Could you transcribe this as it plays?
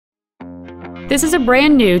This is a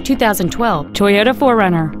brand new 2012 Toyota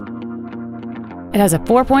 4Runner. It has a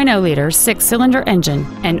 4.0-liter 6-cylinder engine,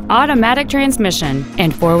 an automatic transmission,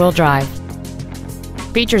 and 4-wheel drive.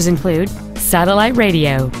 Features include satellite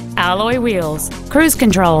radio, alloy wheels, cruise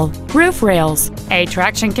control, roof rails, a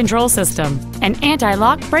traction control system, an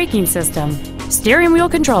anti-lock braking system, steering wheel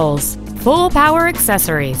controls, full power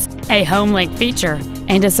accessories, a home link feature,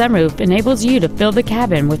 and a sunroof enables you to fill the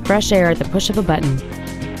cabin with fresh air at the push of a button.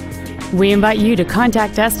 We invite you to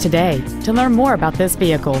contact us today to learn more about this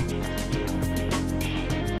vehicle.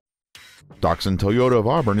 Doxon Toyota of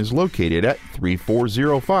Auburn is located at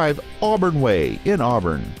 3405 Auburn Way in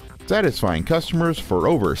Auburn, satisfying customers for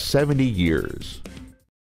over 70 years.